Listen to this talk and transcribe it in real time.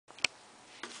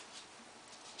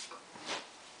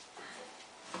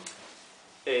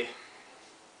Hey.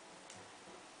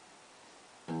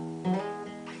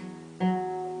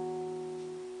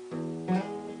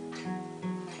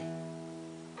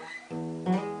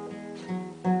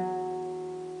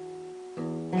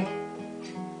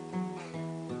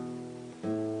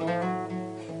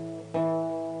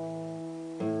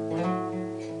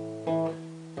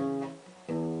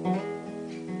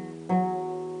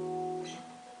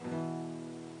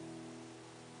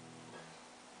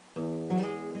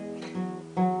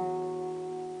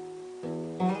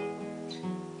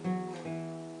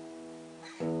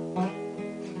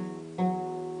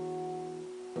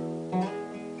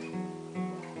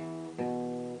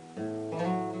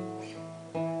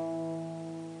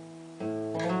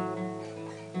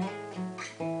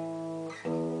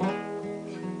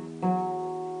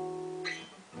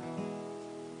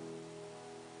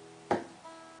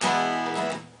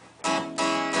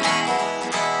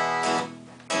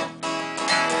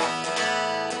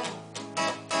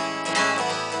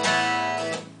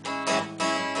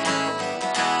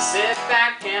 Sit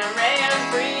back and I'm ready to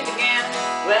breathe again.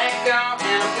 Let go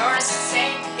and I'm yours to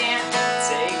take again.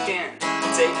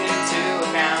 Take into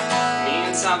account.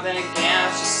 Meaning something again,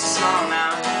 it's just a small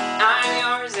amount. I'm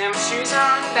yours and my shoes are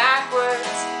on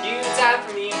backwards. You died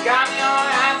for me, got me all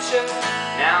raptured.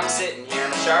 Now I'm sitting here,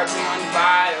 my shards in one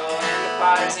vial, and the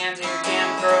potter's hands in your can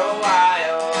for a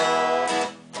while.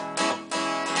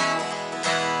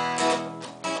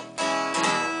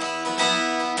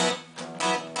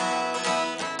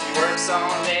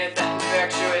 All day with that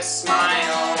infectious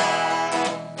smile.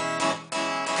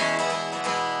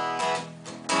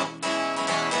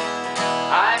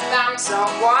 I found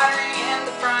myself watering in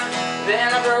the front,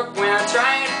 then I broke when I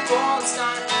tried to pull the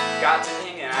stunt. Got to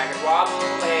thinking I could wobble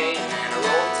away, and then I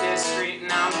rolled to the street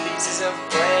and I'm pieces of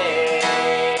clay.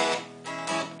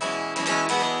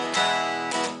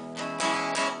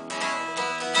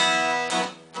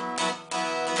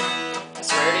 I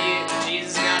swear to you that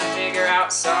Jesus is gonna figure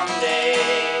out someday.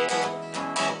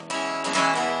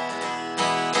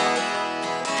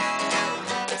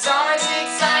 It's always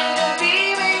exciting to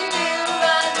be with you,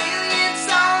 but really it's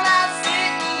all about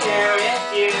sitting here with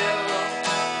you.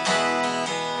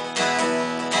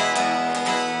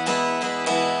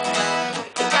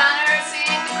 It kinda hurts to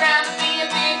hit the ground to be a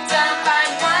big time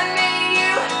fight. One minute you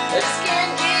just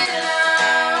can't get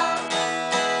enough.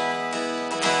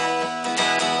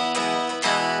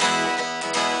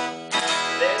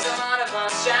 There's a lot of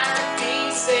us shattered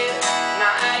pieces,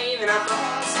 not even up for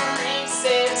wholesome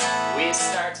races. We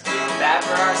start to feel bad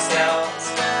for ourselves,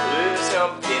 lose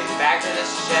hope of getting back to the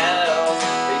shells.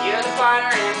 But you're the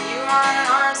fighter and you are on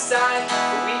our side,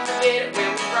 but we forget it when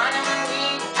we run and when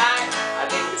we hide. I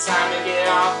think it's time to get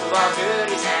off of our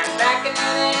booties and back into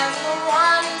the